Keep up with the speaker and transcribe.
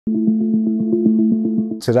Today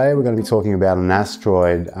we're going to be talking about an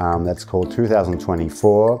asteroid that's called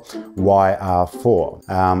 2024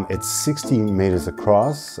 YR4. It's 60 meters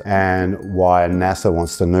across, and why NASA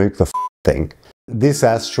wants to nuke the thing. This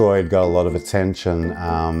asteroid got a lot of attention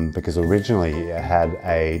because originally it had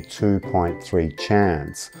a 2.3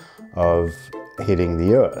 chance of hitting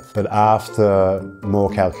the Earth. But after more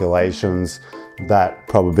calculations, that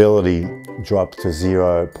probability dropped to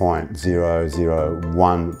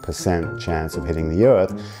 0.001% chance of hitting the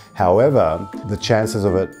Earth. However, the chances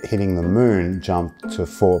of it hitting the Moon jumped to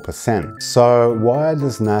 4%. So why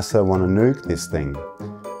does NASA want to nuke this thing?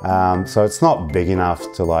 So it's not big enough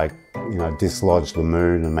to dislodge the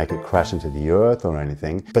Moon and make it crash into the Earth or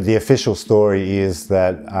anything. But the official story is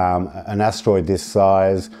that an asteroid this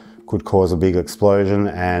size could cause a big explosion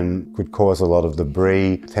and could cause a lot of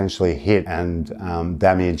debris, potentially hit and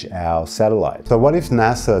damage our satellite. So what if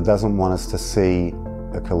NASA doesn't want us to see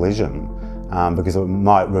a collision because it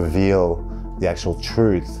might reveal the actual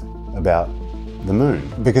truth about the Moon?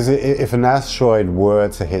 Because if an asteroid were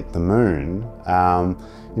to hit the Moon,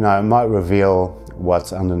 it might reveal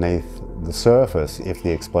what's underneath the surface if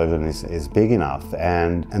the explosion is big enough,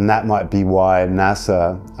 and that might be why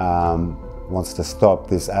NASA wants to stop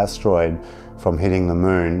this asteroid from hitting the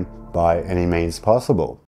Moon by any means possible.